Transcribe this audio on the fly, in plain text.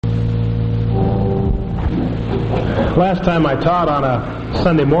Last time I taught on a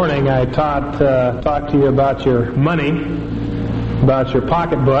Sunday morning, I talked to you about your money, about your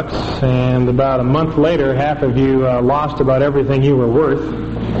pocketbooks, and about a month later, half of you lost about everything you were worth.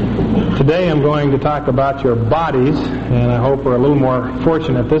 Today I'm going to talk about your bodies, and I hope we're a little more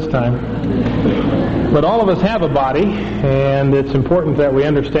fortunate this time. But all of us have a body, and it's important that we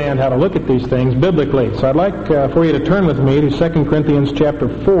understand how to look at these things biblically. So I'd like for you to turn with me to 2 Corinthians chapter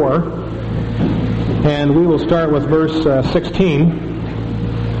 4, and we will start with verse 16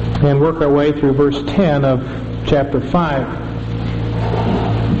 and work our way through verse 10 of chapter 5.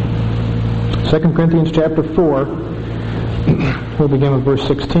 2 Corinthians chapter 4, we'll begin with verse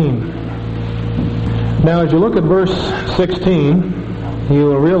 16. Now, as you look at verse 16, you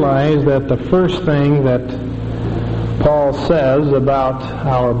will realize that the first thing that Paul says about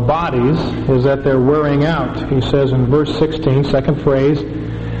our bodies is that they're wearing out. He says in verse 16, second phrase,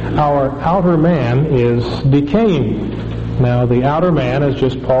 our outer man is decaying. Now, the outer man is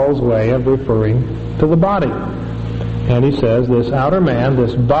just Paul's way of referring to the body. And he says this outer man,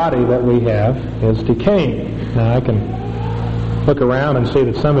 this body that we have, is decaying. Now, I can look around and see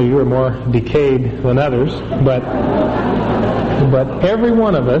that some of you are more decayed than others, but every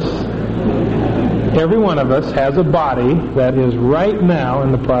one of us has a body that is right now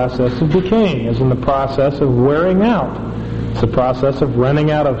in the process of decaying, is in the process of wearing out. It's the process of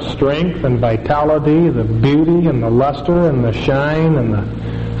running out of strength and vitality, the beauty and the luster and the shine and the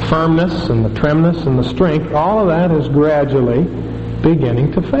firmness and the trimness and the strength. All of that is gradually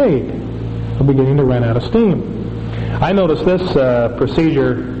beginning to fade, beginning to run out of steam. I noticed this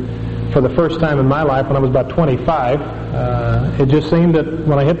procedure for the first time in my life when I was about 25. It just seemed that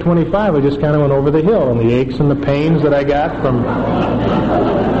when I hit 25, I just kind of went over the hill, and the aches and the pains that I got from...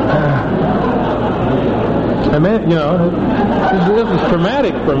 I mean, this was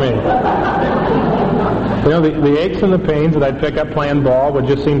traumatic for me. The aches and the pains that I'd pick up playing ball would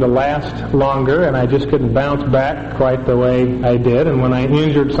just seem to last longer, and I just couldn't bounce back quite the way I did. And when I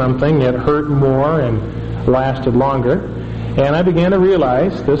injured something, it hurt more and lasted longer. And I began to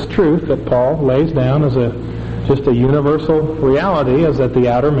realize this truth that Paul lays down as just a universal reality, is that the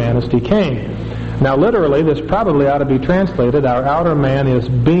outer man is decaying. Now, literally, this probably ought to be translated, our outer man is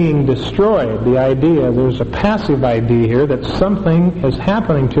being destroyed. The idea, there's a passive idea here that something is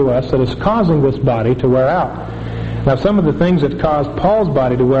happening to us that is causing this body to wear out. Now, some of the things that caused Paul's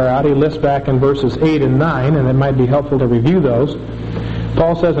body to wear out, he lists back in verses 8 and 9, and it might be helpful to review those.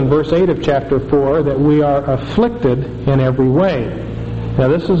 Paul says in verse 8 of chapter 4 that we are afflicted in every way. Now,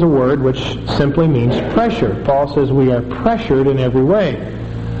 this is a word which simply means pressure. Paul says we are pressured in every way.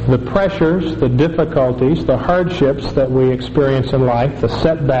 The pressures, the difficulties, the hardships that we experience in life, the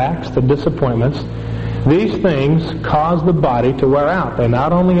setbacks, the disappointments, these things cause the body to wear out. They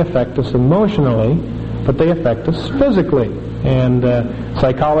not only affect us emotionally, but they affect us physically. And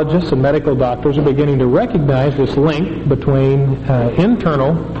psychologists and medical doctors are beginning to recognize this link between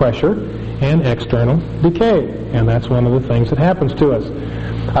internal pressure and external decay. And that's one of the things that happens to us.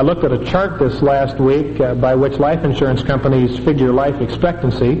 I looked at a chart this last week by which life insurance companies figure life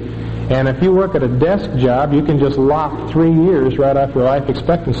expectancy. And if you work at a desk job, you can just lock 3 years right off your life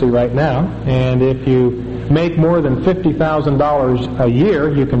expectancy right now. And if you make more than $50,000 a year,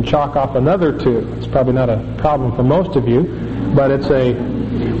 you can chalk off another 2. It's probably not a problem for most of you, but it's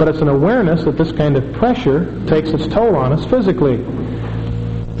an awareness that this kind of pressure takes its toll on us physically.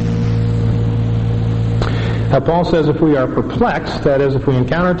 Now, Paul says if we are perplexed, that is, if we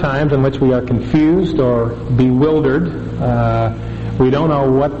encounter times in which we are confused or bewildered, we don't know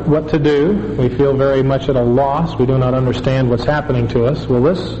what to do, we feel very much at a loss, we do not understand what's happening to us, well,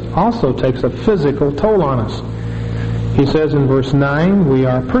 this also takes a physical toll on us. He says in verse 9, we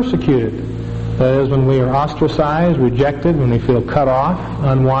are persecuted. That is, when we are ostracized, rejected, when we feel cut off,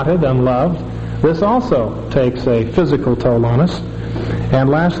 unwanted, unloved. This also takes a physical toll on us. And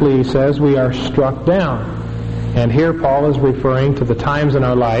lastly, he says we are struck down. And here Paul is referring to the times in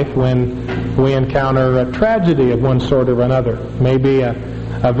our life when we encounter a tragedy of one sort or another. Maybe a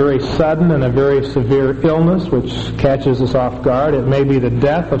very sudden and a very severe illness which catches us off guard. It may be the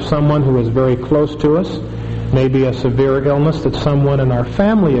death of someone who is very close to us. Maybe a severe illness that someone in our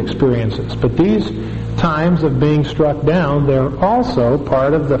family experiences. But these times of being struck down, they're also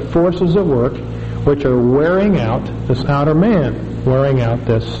part of the forces at work which are wearing out this outer man, wearing out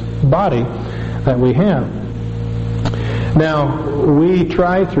this body that we have. Now, we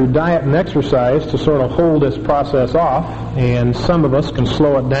try through diet and exercise to sort of hold this process off, and some of us can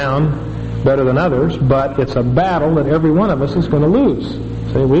slow it down better than others, but it's a battle that every one of us is going to lose.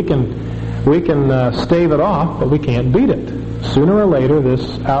 See, we can stave it off, but we can't beat it. sooner or later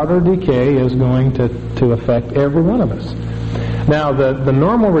this outer decay is going to affect every one of us. Now, the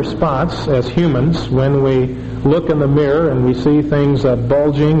normal response as humans when we look in the mirror and we see things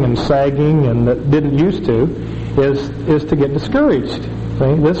bulging and sagging and that didn't used to is to get discouraged.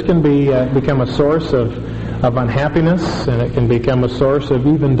 Right? This can become a source of unhappiness, and it can become a source of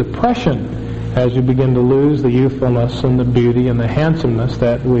even depression as you begin to lose the youthfulness and the beauty and the handsomeness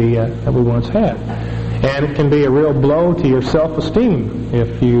that we once had. And it can be a real blow to your self-esteem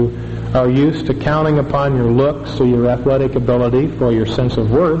if you are used to counting upon your looks or your athletic ability for your sense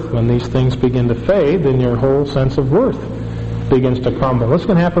of worth. When these things begin to fade, then your whole sense of worth begins to crumble. This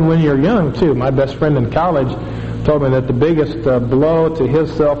can happen when you're young, too. My best friend in college told me that the biggest blow to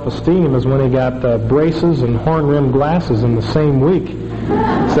his self-esteem is when he got braces and horn-rimmed glasses in the same week.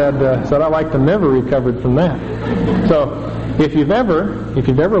 Said I like to never recovered from that. So if you've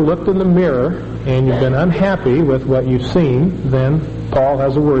ever looked in the mirror and you've been unhappy with what you've seen, then Paul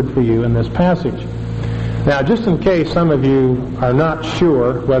has a word for you in this passage. Now, just in case some of you are not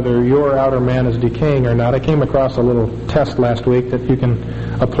sure whether your outer man is decaying or not, I came across a little test last week that you can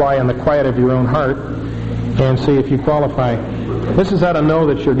apply in the quiet of your own heart and see if you qualify. This is how to know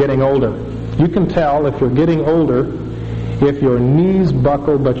that you're getting older. You can tell if you're getting older if your knees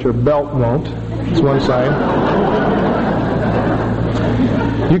buckle but your belt won't. It's one sign.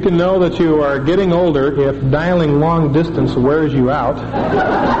 You can know that you are getting older if dialing long distance wears you out.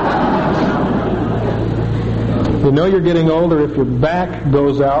 You know you're getting older if your back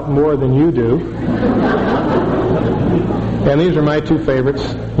goes out more than you do. And these are my two favorites.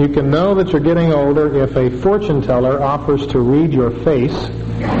 You can know that you're getting older if a fortune teller offers to read your face.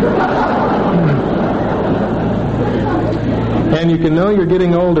 And you can know you're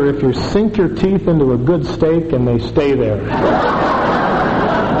getting older if you sink your teeth into a good steak and they stay there.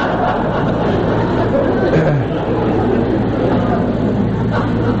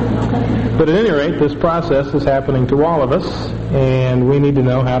 But at any rate, this process is happening to all of us, and we need to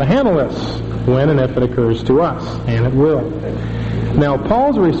know how to handle this when and if it occurs to us, and it will. Now,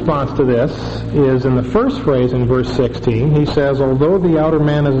 Paul's response to this is in the first phrase in verse 16. He says, although the outer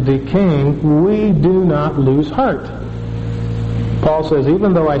man is decaying, we do not lose heart. Paul says,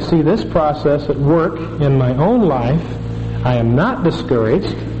 even though I see this process at work in my own life, I am not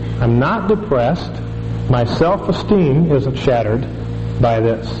discouraged, I'm not depressed, my self-esteem isn't shattered by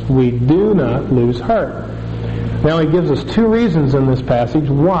this. We do not lose heart. Now he gives us two reasons in this passage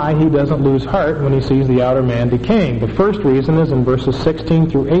why he doesn't lose heart when he sees the outer man decaying. The first reason is in verses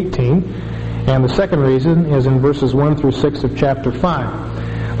 16 through 18, and the second reason is in verses 1 through 6 of chapter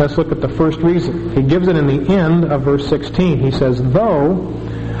 5. Let's look at the first reason. He gives it in the end of verse 16. He says, though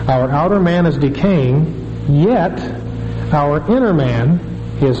our outer man is decaying, yet our inner man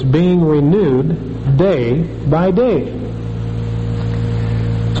is being renewed day by day.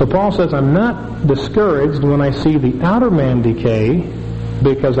 So Paul says, I'm not discouraged when I see the outer man decay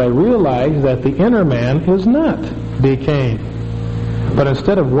because I realize that the inner man is not decaying. But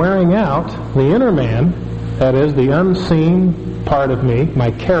instead of wearing out the inner man, that is the unseen part of me,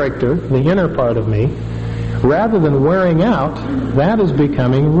 my character, the inner part of me, rather than wearing out, that is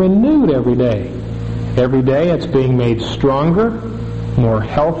becoming renewed every day. Every day it's being made stronger, more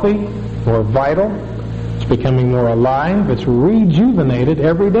healthy, more vital. It's becoming more alive. It's rejuvenated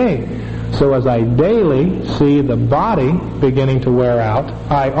every day. So as I daily see the body beginning to wear out,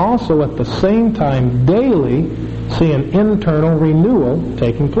 I also at the same time daily see an internal renewal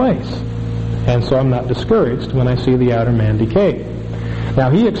taking place. And so I'm not discouraged when I see the outer man decay. Now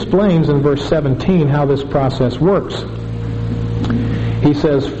he explains in verse 17 how this process works. He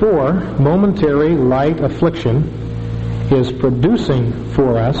says, for momentary light affliction is producing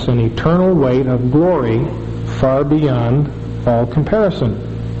for us an eternal weight of glory far beyond all comparison.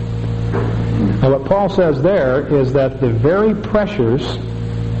 Now what Paul says there is that the very pressures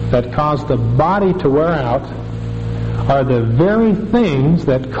that cause the body to wear out are the very things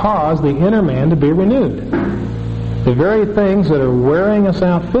that cause the inner man to be renewed. The very things that are wearing us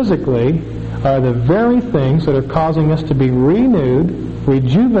out physically are the very things that are causing us to be renewed,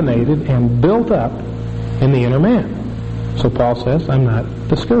 rejuvenated, and built up in the inner man. So Paul says, I'm not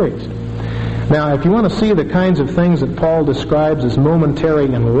discouraged. Now, if you want to see the kinds of things that Paul describes as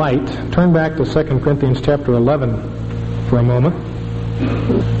momentary and light, turn back to 2 Corinthians chapter 11 for a moment.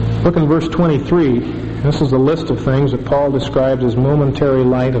 Look in verse 23. This is a list of things that Paul describes as momentary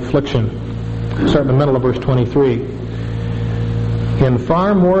light affliction. Start in the middle of verse 23. In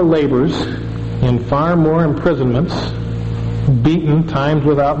far more labors, in far more imprisonments, beaten times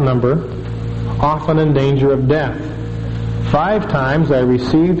without number, often in danger of death. 5 times I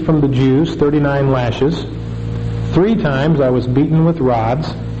received from the Jews 39 lashes. 3 times I was beaten with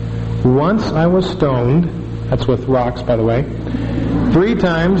rods. Once I was stoned. That's with rocks, by the way. 3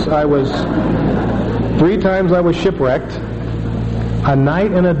 times I was shipwrecked. A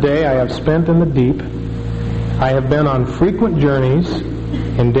night and a day I have spent in the deep. I have been on frequent journeys,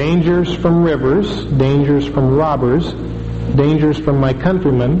 in dangers from rivers, dangers from robbers, dangers from my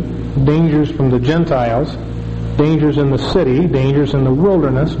countrymen, dangers from the Gentiles, dangers in the city, dangers in the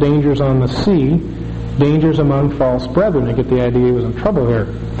wilderness, dangers on the sea, dangers among false brethren. You get the idea he was in trouble here.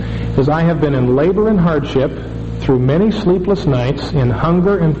 It says, I have been in labor and hardship, through many sleepless nights, in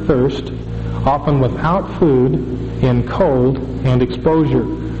hunger and thirst, often without food, in cold and exposure.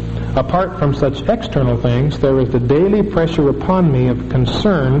 Apart from such external things, there is the daily pressure upon me of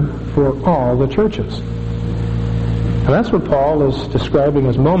concern for all the churches. And that's what Paul is describing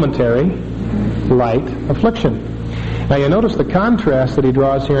as momentary, light affliction. Now you notice the contrast that he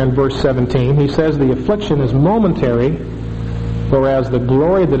draws here in verse 17. He says the affliction is momentary, whereas the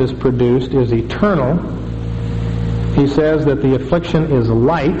glory that is produced is eternal. He says that the affliction is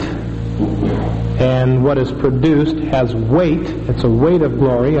light, and what is produced has weight. It's a weight of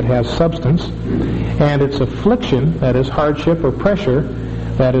glory. It has substance. And it's affliction, that is hardship or pressure,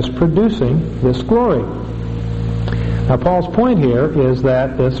 that is producing this glory. Now Paul's point here is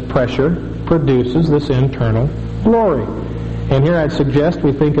that this pressure produces this internal glory. And here I'd suggest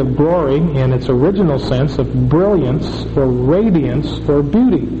we think of glory in its original sense of brilliance or radiance or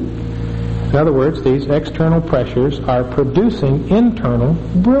beauty. In other words, these external pressures are producing internal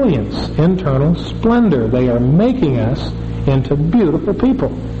brilliance, internal splendor. They are making us into beautiful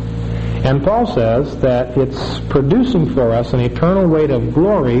people. And Paul says that it's producing for us an eternal weight of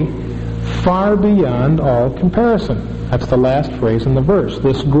glory far beyond all comparison. That's the last phrase in the verse.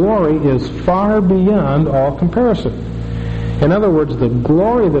 This glory is far beyond all comparison. In other words, the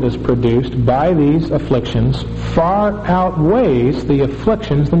glory that is produced by these afflictions far outweighs the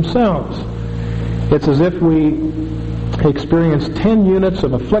afflictions themselves. It's as if we experienced 10 units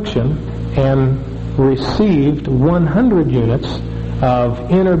of affliction and received 100 units of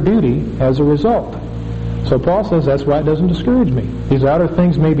inner beauty as a result. So Paul says that's why it doesn't discourage me. These outer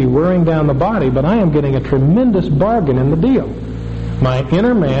things may be wearing down the body, but I am getting a tremendous bargain in the deal. My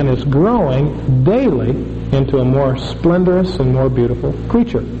inner man is growing daily into a more splendorous and more beautiful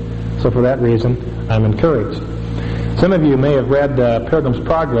creature. So for that reason, I'm encouraged. Some of you may have read Pilgrim's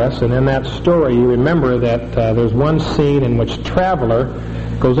Progress, and in that story you remember that there's one scene in which Traveler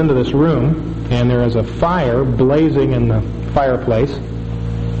goes into this room, and there is a fire blazing in the fireplace.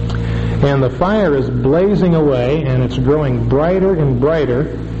 And the fire is blazing away, and it's growing brighter and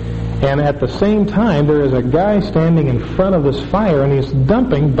brighter. And at the same time, there is a guy standing in front of this fire, and he's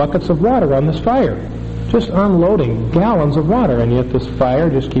dumping buckets of water on this fire. Just unloading gallons of water, and yet this fire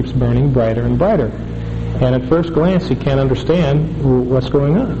just keeps burning brighter and brighter. And at first glance, he can't understand what's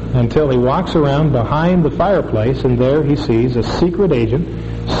going on until he walks around behind the fireplace, and there he sees a secret agent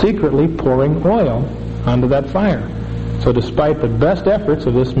secretly pouring oil onto that fire. So despite the best efforts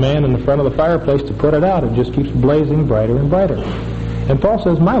of this man in the front of the fireplace to put it out, it just keeps blazing brighter and brighter. And Paul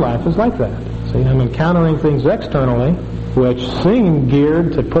says, my life is like that. See, I'm encountering things externally which seem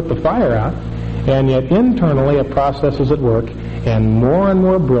geared to put the fire out, and yet internally a process is at work, and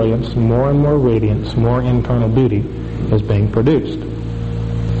more brilliance, more and more radiance, more internal beauty is being produced.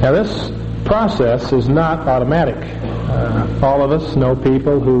 Now this process is not automatic. All of us know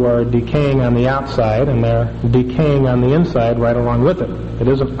people who are decaying on the outside, and they're decaying on the inside right along with it. It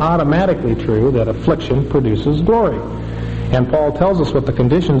isn't automatically true that affliction produces glory. And Paul tells us what the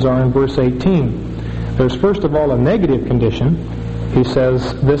conditions are in verse 18. There's first of all a negative condition. He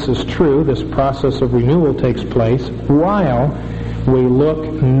says this is true, this process of renewal takes place while we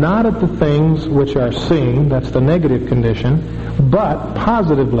look not at the things which are seen, that's the negative condition, but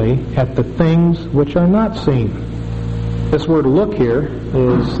positively at the things which are not seen. This word look here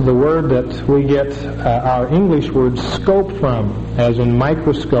is the word that we get our English word scope from, as in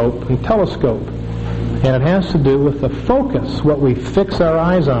microscope and telescope. And it has to do with the focus, what we fix our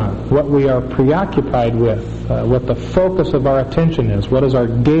eyes on, what we are preoccupied with, what the focus of our attention is, what is our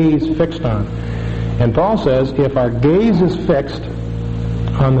gaze fixed on. And Paul says if our gaze is fixed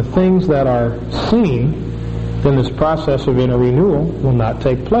on the things that are seen, then this process of inner renewal will not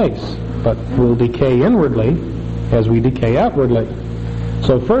take place, but will decay inwardly as we decay outwardly.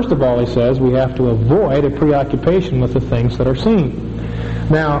 So first of all, he says, we have to avoid a preoccupation with the things that are seen.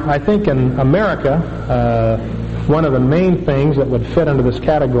 Now, I think in America, one of the main things that would fit into this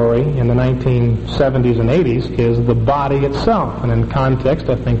category in the 1970s and 80s is the body itself. And in context,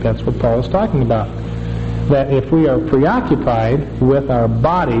 I think that's what Paul is talking about. That if we are preoccupied with our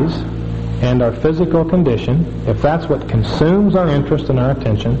bodies and our physical condition, if that's what consumes our interest and our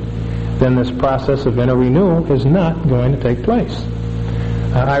attention, then this process of inner renewal is not going to take place.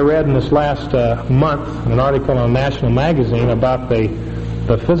 I read in this last month an article on National Magazine about the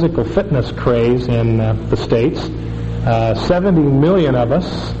physical fitness craze in the States. 70 million of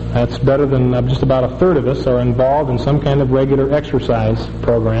us, that's better than just about a third of us, are involved in some kind of regular exercise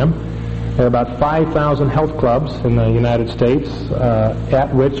program. There are about 5,000 health clubs in the United States,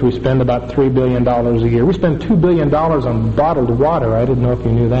 at which we spend about $3 billion a year. We spend $2 billion on bottled water. I didn't know if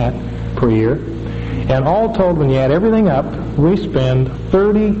you knew that, per year. And all told, when you add everything up, we spend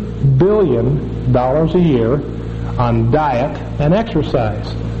 $30 billion a year on diet and exercise.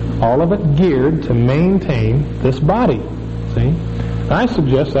 All of it geared to maintain this body. See? I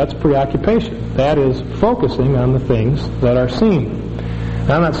suggest that's preoccupation. That is focusing on the things that are seen.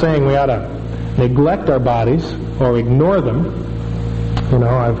 Now, I'm not saying we ought to neglect our bodies or ignore them. You know,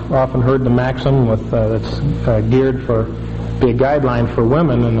 I've often heard the maxim that's geared for be a guideline for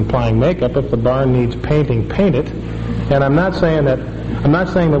women in applying makeup: if the barn needs painting, paint it. And I'm not saying that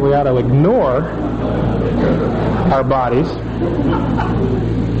we ought to ignore our bodies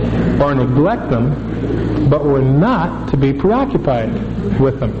or neglect them, but we're not to be preoccupied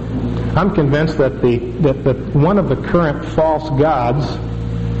with them. I'm convinced that that one of the current false gods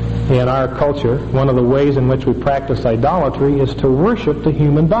in our culture, one of the ways in which we practice idolatry, is to worship the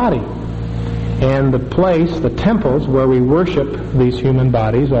human body. And the temples where we worship these human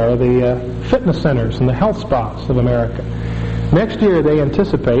bodies are the fitness centers and the health spas of America. Next year, they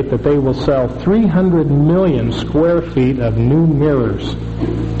anticipate that they will sell 300 million square feet of new mirrors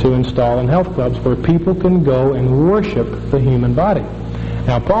to install in health clubs where people can go and worship the human body.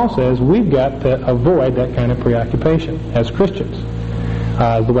 Now, Paul says we've got to avoid that kind of preoccupation as Christians.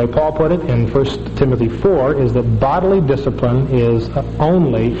 The way Paul put it in 1 Timothy 4 is that bodily discipline is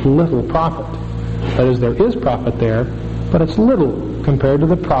only little profit. That is, there is profit there, but it's little compared to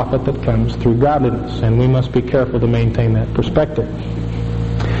the profit that comes through godliness, and we must be careful to maintain that perspective.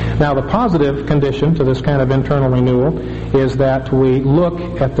 Now, the positive condition to this kind of internal renewal is that we look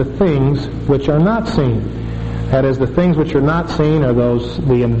at the things which are not seen. That is, the things which are not seen are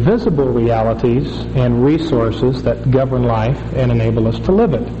the invisible realities and resources that govern life and enable us to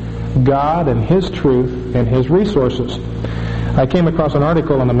live it. God and His truth and His resources. I came across an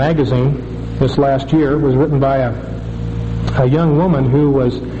article in a magazine this last year. It was written by a young woman who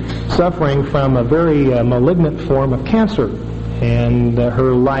was suffering from a very malignant form of cancer. And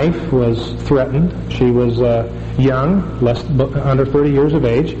her life was threatened. She was young, under 30 years of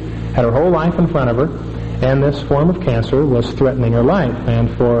age, had her whole life in front of her, and this form of cancer was threatening her life.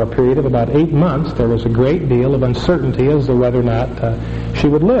 And for a period of about 8 months, there was a great deal of uncertainty as to whether or not she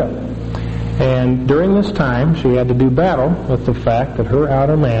would live. And during this time, she had to do battle with the fact that her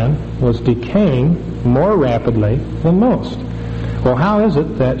outer man was decaying more rapidly than most. Well, how is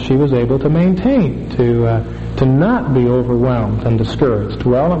it that she was able to maintain, to not be overwhelmed and discouraged?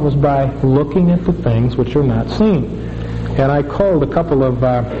 Well, it was by looking at the things which are not seen. And I culled a couple of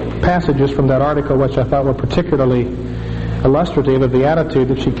passages from that article which I thought were particularly illustrative of the attitude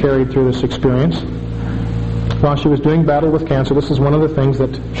that she carried through this experience. While she was doing battle with cancer, this is one of the things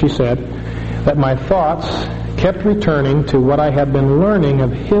that she said, that my thoughts kept returning to what I had been learning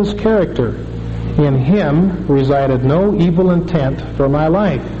of His character. In Him resided no evil intent for my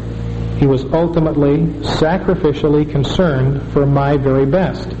life. He was ultimately sacrificially concerned for my very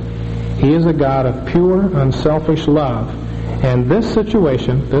best. He is a God of pure, unselfish love. And this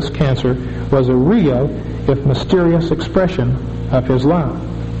situation, this cancer, was a real, if mysterious, expression of His love.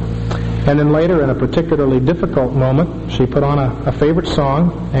 And then later, in a particularly difficult moment, she put on a favorite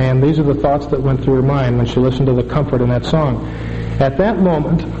song, and these are the thoughts that went through her mind when she listened to the comfort in that song. At that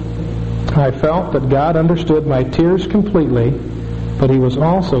moment, I felt that God understood my tears completely, but He was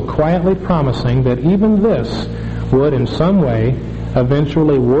also quietly promising that even this would in some way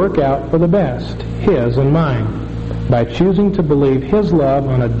eventually work out for the best, His and mine. By choosing to believe His love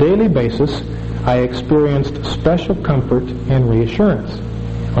on a daily basis, I experienced special comfort and reassurance.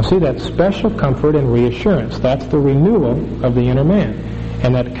 Now see, that special comfort and reassurance, that's the renewal of the inner man.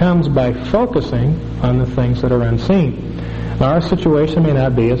 And that comes by focusing on the things that are unseen. Now, our situation may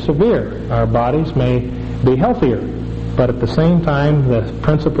not be as severe. Our bodies may be healthier. But at the same time, the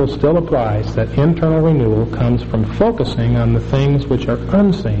principle still applies that internal renewal comes from focusing on the things which are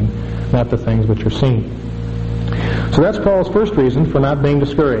unseen, not the things which are seen. So that's Paul's first reason for not being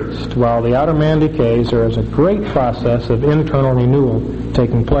discouraged. While the outer man decays, there is a great process of internal renewal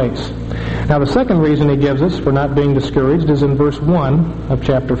taking place. Now, the second reason he gives us for not being discouraged is in verse 1 of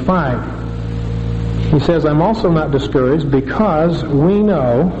chapter 5. He says, I'm also not discouraged because we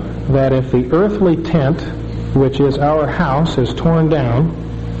know that if the earthly tent, which is our house, is torn down,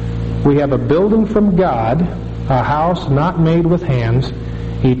 we have a building from God, a house not made with hands,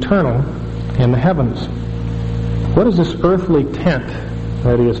 eternal in the heavens. What is this earthly tent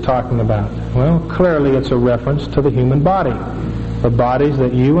that he is talking about? Well, clearly it's a reference to the human body, the bodies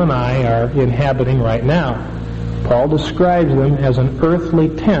that you and I are inhabiting right now. Paul describes them as an earthly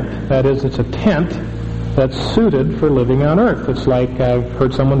tent. That is, it's a tent that's suited for living on earth. It's like I've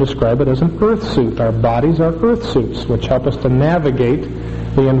heard someone describe it as an earth suit. Our bodies are earth suits, which help us to navigate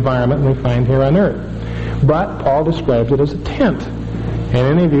the environment we find here on earth. But Paul describes it as a tent. And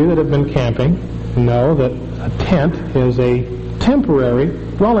any of you that have been camping know that a tent is a temporary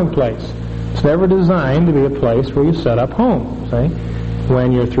dwelling place. It's never designed to be a place where you set up home. See?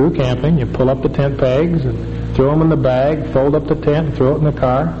 When you're through camping, you pull up the tent pegs and throw them in the bag, fold up the tent, throw it in the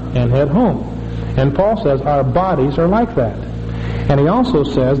car, and head home. And Paul says our bodies are like that. And he also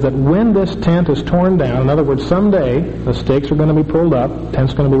says that when this tent is torn down, in other words, someday the stakes are going to be pulled up, the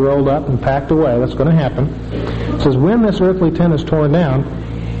tent's going to be rolled up and packed away. That's going to happen. It says when this earthly tent is torn down,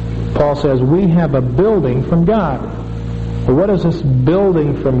 Paul says we have a building from God. Well, what is this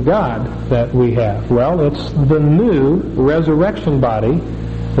building from God that we have? Well, it's the new resurrection body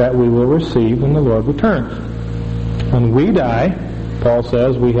that we will receive when the Lord returns. When we die, Paul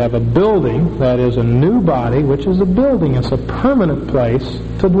says we have a building that is a new body, which is a building. It's a permanent place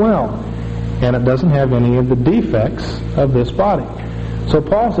to dwell. And it doesn't have any of the defects of this body. So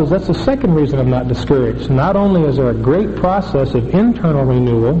Paul says that's the second reason I'm not discouraged. Not only is there a great process of internal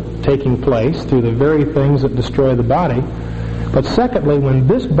renewal taking place through the very things that destroy the body, but secondly, when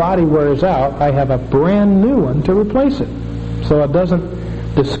this body wears out, I have a brand new one to replace it. So it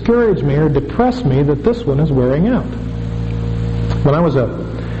doesn't discourage me or depress me that this one is wearing out. When I was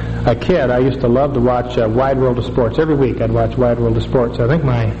a kid, I used to love to watch Wide World of Sports. Every week I'd watch Wide World of Sports. I think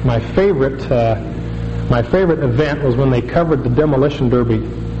my favorite event was when they covered the Demolition Derby.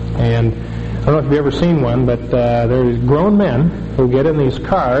 And I don't know if you've ever seen one, but there's grown men who get in these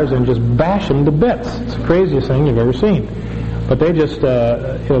cars and just bash them to bits. It's the craziest thing you've ever seen. But they just,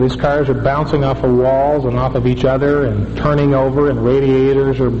 these cars are bouncing off of walls and off of each other and turning over, and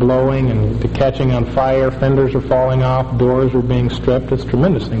radiators are blowing and catching on fire, fenders are falling off, doors are being stripped. It's a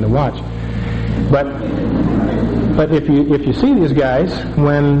tremendous thing to watch. But if you see these guys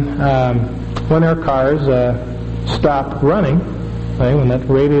when their cars stop running, right, when that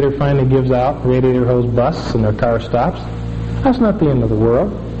radiator finally gives out, the radiator hose busts and their car stops, that's not the end of the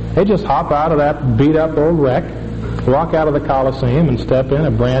world. They just hop out of that beat-up old wreck, walk out of the Coliseum and step in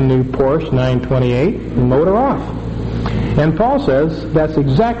a brand new Porsche 928 and motor off. And Paul says that's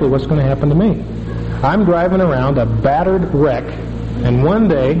exactly what's going to happen to me. I'm driving around a battered wreck, and one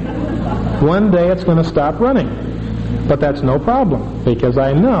day it's going to stop running. But that's no problem, because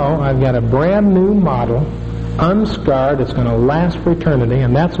I know I've got a brand new model, unscarred, it's going to last for eternity,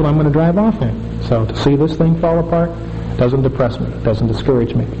 and that's what I'm going to drive off in. So to see this thing fall apart doesn't depress me, doesn't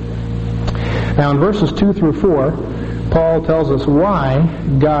discourage me. Now in verses 2 through 4, Paul tells us why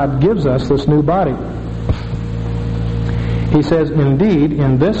God gives us this new body. He says, "Indeed,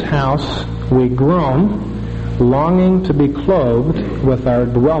 in this house we groan, longing to be clothed with our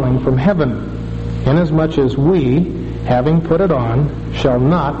dwelling from heaven, inasmuch as we, having put it on, shall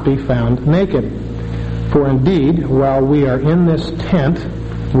not be found naked. For indeed, while we are in this tent,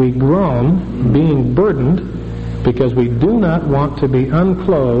 we groan, being burdened, because we do not want to be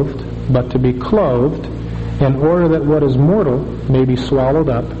unclothed, but to be clothed, in order that what is mortal may be swallowed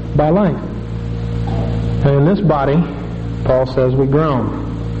up by light." And in this body, Paul says we groan.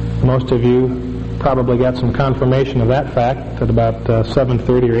 Most of you probably got some confirmation of that fact at about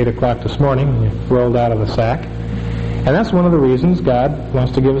 7:30 or 8 o'clock this morning when you rolled out of the sack. And that's one of the reasons God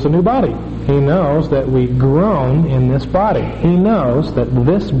wants to give us a new body. He knows that we groan in this body. He knows that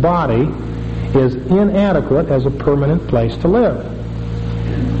this body is inadequate as a permanent place to live.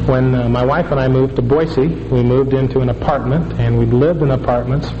 When my wife and I moved to Boise, we moved into an apartment, and we'd lived in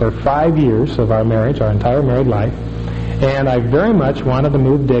apartments for 5 years of our marriage, our entire married life. And I very much wanted to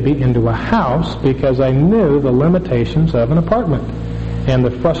move Debbie into a house because I knew the limitations of an apartment and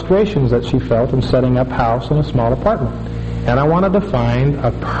the frustrations that she felt in setting up house in a small apartment. And I wanted to find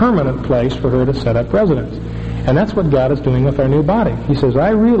a permanent place for her to set up residence. And that's what God is doing with our new body. He says,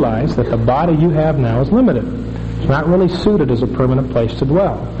 I realize that the body you have now is limited. It's not really suited as a permanent place to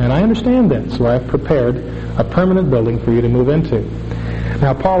dwell. And I understand that, so I've prepared a permanent building for you to move into.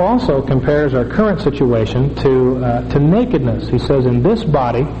 Now, Paul also compares our current situation to nakedness. He says, in this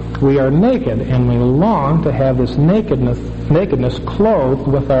body, we are naked, and we long to have this nakedness clothed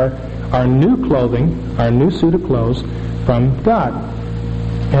with our new clothing, our new suit of clothes from God.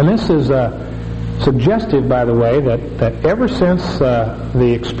 And this is suggestive, by the way, that ever since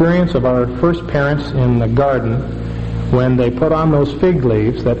the experience of our first parents in the garden, when they put on those fig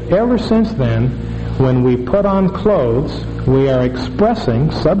leaves, that ever since then, when we put on clothes, we are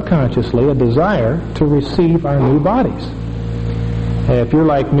expressing subconsciously a desire to receive our new bodies. If you're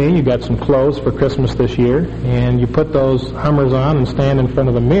like me, you got some clothes for Christmas this year, and you put those Hummers on and stand in front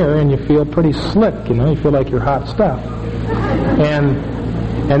of the mirror, and you feel pretty slick, you feel like you're hot stuff.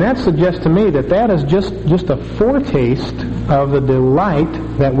 And that suggests to me that is just a foretaste of the delight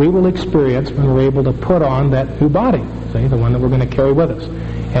that we will experience when we're able to put on that new body, see, the one that we're going to carry with us.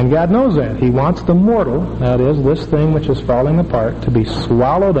 And God knows that. He wants the mortal, that is, this thing which is falling apart, to be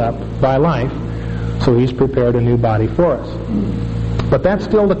swallowed up by life, so He's prepared a new body for us. But that's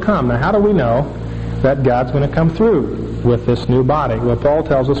still to come. Now, how do we know that God's going to come through with this new body? Well, Paul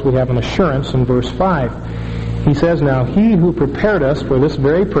tells us we have an assurance in verse 5. He says, "Now He who prepared us for this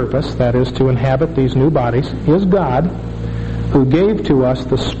very purpose, that is, to inhabit these new bodies, is God, who gave to us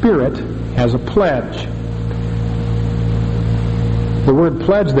the Spirit as a pledge." The word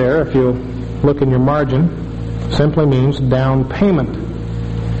pledge there, if you look in your margin, simply means down payment.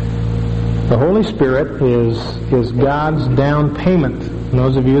 The Holy Spirit is God's down payment. And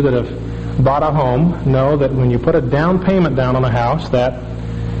those of you that have bought a home know that when you put a down payment down on a house, that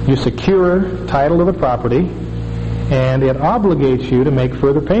you secure title to the property, and it obligates you to make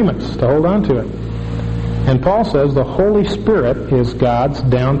further payments to hold on to it. And Paul says the Holy Spirit is God's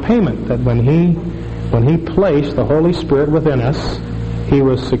down payment, that when He placed the Holy Spirit within us, He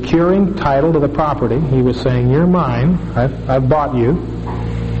was securing title to the property. He was saying, "You're mine, I've bought you."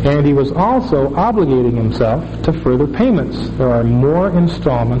 And He was also obligating Himself to further payments. There are more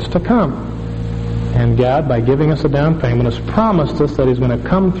installments to come. And God, by giving us a down payment, has promised us that He's going to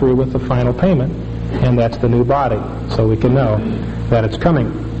come through with the final payment, and that's the new body, so we can know that it's coming.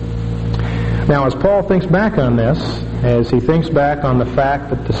 Now, as Paul thinks back on this, as he thinks back on the fact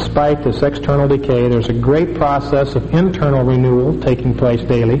that despite this external decay, there's a great process of internal renewal taking place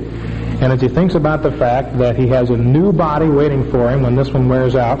daily, and as he thinks about the fact that he has a new body waiting for him when this one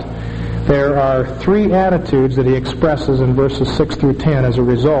wears out, there are three attitudes that he expresses in verses 6 through 10 as a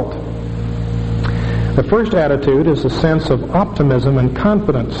result. The first attitude is a sense of optimism and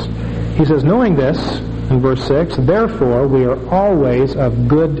confidence. He says, knowing this, in verse 6, "Therefore we are always of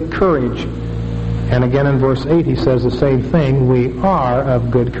good courage." And again in verse 8 he says the same thing, "We are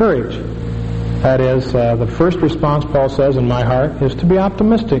of good courage." That is, the first response, Paul says, in my heart, is to be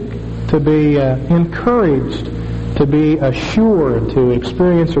optimistic, to be encouraged, to be assured, to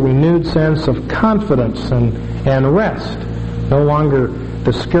experience a renewed sense of confidence and rest. No longer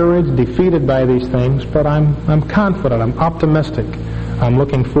discouraged, defeated by these things, but I'm confident, I'm optimistic, I'm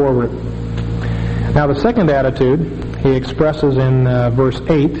looking forward. Now the second attitude he expresses in verse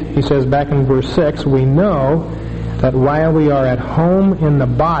 8, he says back in verse 6, "We know that while we are at home in the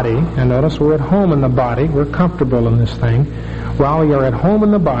body," and notice we're at home in the body, we're comfortable in this thing, "while we are at home in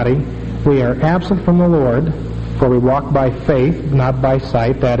the body, we are absent from the Lord, for we walk by faith, not by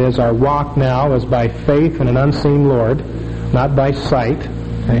sight." That is, our walk now is by faith in an unseen Lord, not by sight.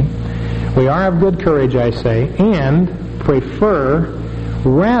 Okay? "We are of good courage, I say, and prefer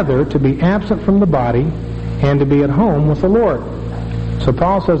rather to be absent from the body and to be at home with the Lord." So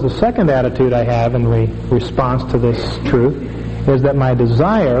Paul says the second attitude I have in response to this truth is that my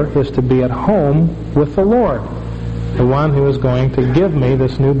desire is to be at home with the Lord, the one who is going to give me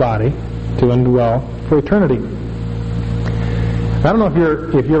this new body to indwell for eternity. I don't know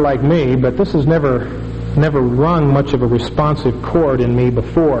if you're like me, but this has never rung much of a responsive chord in me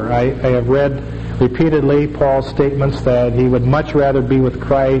before. I have read repeatedly Paul's statements that he would much rather be with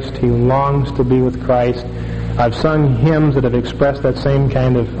Christ. He longs to be with Christ. I've sung hymns that have expressed that same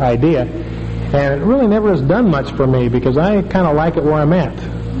kind of idea. And it really never has done much for me because I kind of like it where I'm at.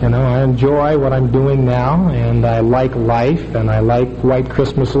 I enjoy what I'm doing now, and I like life, and I like white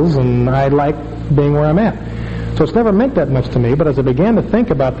Christmases, and I like being where I'm at. So it's never meant that much to me, but as I began to think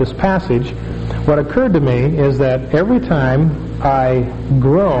about this passage, what occurred to me is that every time I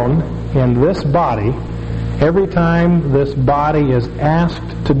groan in this body, every time this body is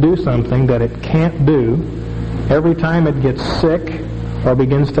asked to do something that it can't do, every time it gets sick or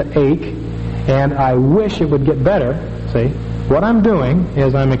begins to ache, and I wish it would get better, see, what I'm doing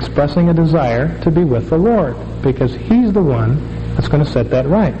is I'm expressing a desire to be with the Lord, because He's the one that's going to set that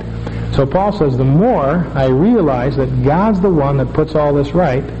right. So Paul says the more I realize that God's the one that puts all this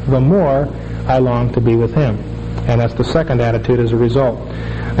right, the more I long to be with Him. And that's the second attitude as a result.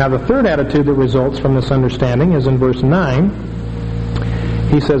 Now the third attitude that results from this understanding is in verse 9.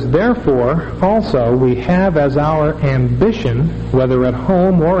 He says, therefore, also we have as our ambition, whether at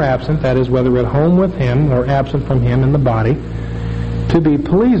home or absent, that is, whether at home with Him or absent from Him in the body, to be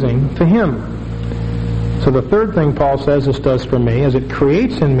pleasing to Him. So the third thing Paul says this does for me is it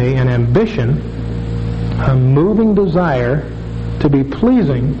creates in me an ambition, a moving desire to be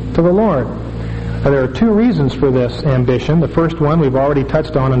pleasing to the Lord. Now, there are two reasons for this ambition. The first one we've already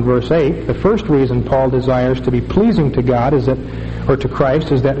touched on in verse 8. The first reason Paul desires to be pleasing to God is that, or to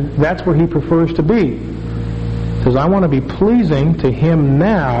Christ, is that that's where he prefers to be. He says, I want to be pleasing to Him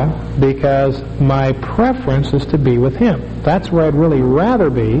now because my preference is to be with Him. That's where I'd really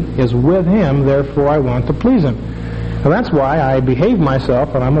rather be, is with Him, therefore I want to please Him. Now that's why I behave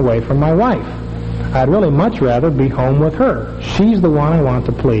myself when I'm away from my wife. I'd really much rather be home with her. She's the one I want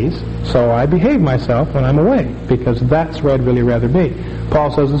to please, so I behave myself when I'm away, because that's where I'd really rather be. Paul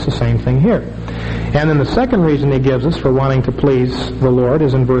says it's the same thing here. And then the second reason he gives us for wanting to please the Lord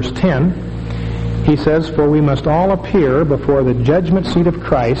is in verse 10. He says, for we must all appear before the judgment seat of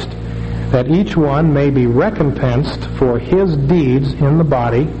Christ, that each one may be recompensed for his deeds in the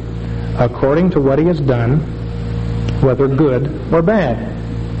body, according to what he has done, whether good or bad.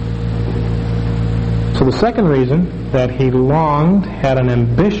 So the second reason that he longed, had an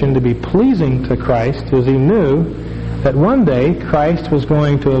ambition to be pleasing to Christ, is he knew that one day Christ was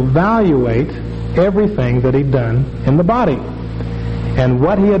going to evaluate everything that he'd done in the body. And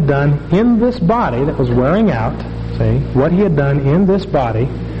what he had done in this body that was wearing out, what he had done in this body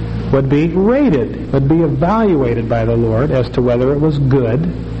would be rated, would be evaluated by the Lord as to whether it was good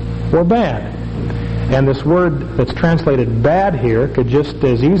or bad. And this word that's translated bad here could just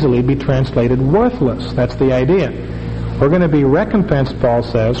as easily be translated worthless. That's the idea. We're going to be recompensed, Paul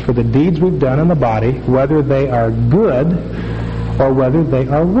says, for the deeds we've done in the body, whether they are good or whether they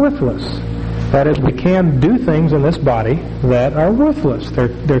are worthless. That is, we can do things in this body that are worthless.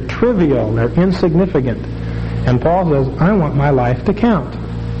 They're trivial. They're insignificant. And Paul says, I want my life to count.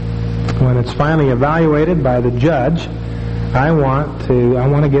 When it's finally evaluated by the judge, I want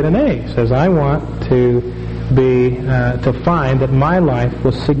to get an A. He says, I want to find that my life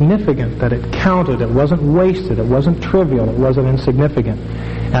was significant, that it counted, it wasn't wasted, it wasn't trivial, it wasn't insignificant.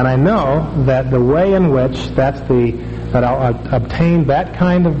 And I know that the way in which that I'll obtain that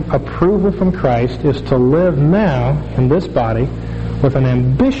kind of approval from Christ is to live now in this body with an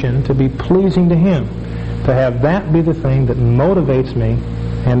ambition to be pleasing to Him, to have that be the thing that motivates me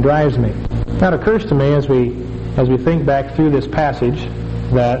and drives me. That occurs to me as we think back through this passage,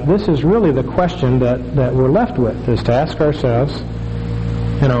 that this is really the question that we're left with, is to ask ourselves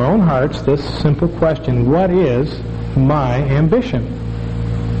in our own hearts this simple question: what is my ambition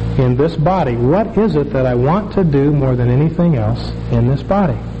in this body? What is it that I want to do more than anything else in this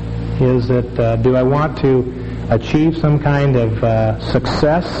body? Is it, do I want to achieve some kind of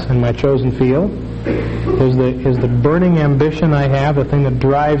success in my chosen field? Is the burning ambition I have the thing that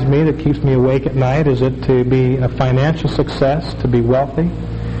drives me, that keeps me awake at night? Is it to be a financial success, to be wealthy?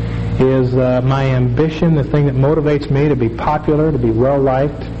 Is my ambition the thing that motivates me to be popular, to be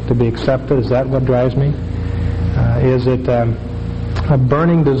well-liked, to be accepted? Is that what drives me? Is it a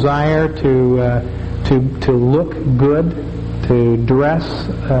burning desire to look good, to dress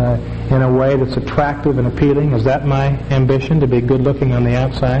in a way that's attractive and appealing? Is that my ambition, to be good-looking on the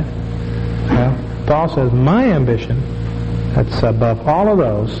outside? Paul says, my ambition, that's above all of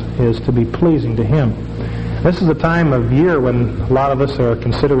those, is to be pleasing to Him. This is a time of year when a lot of us are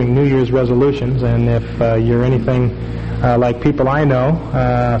considering New Year's resolutions, and if you're anything like people I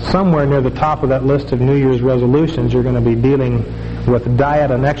know, somewhere near the top of that list of New Year's resolutions, you're going to be dealing with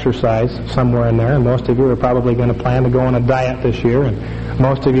diet and exercise somewhere in there, and most of you are probably going to plan to go on a diet this year, and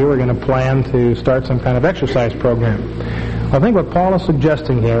most of you are going to plan to start some kind of exercise program. I think what Paul is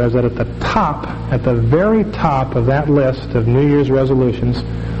suggesting here is that at the very top of that list of New Year's resolutions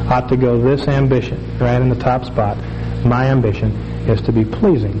ought to go this ambition, right in the top spot. My ambition is to be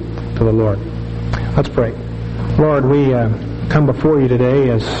pleasing to the Lord. Let's pray. Lord, we come before you today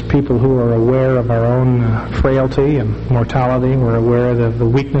as people who are aware of our own frailty and mortality. We're aware of the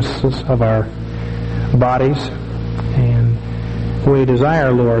weaknesses of our bodies. And we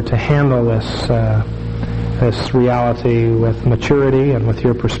desire, Lord, to handle this reality with maturity and with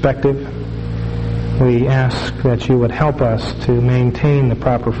your perspective. We ask that you would help us to maintain the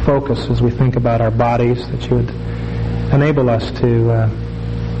proper focus as we think about our bodies, that you would enable us to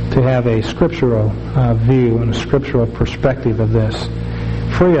have a scriptural view and a scriptural perspective of this.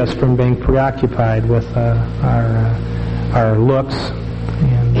 Free us from being preoccupied with our looks,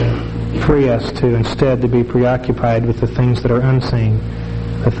 and free us to instead to be preoccupied with the things that are unseen,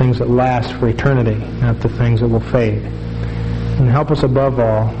 the things that last for eternity, not the things that will fade. And help us above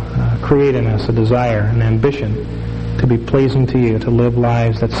all, create in us a desire, an ambition to be pleasing to you, to live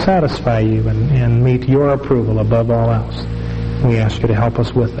lives that satisfy you and meet your approval above all else. We ask you to help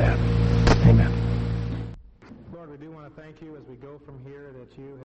us with that. Amen. Lord, we do want to thank you as we go from here that you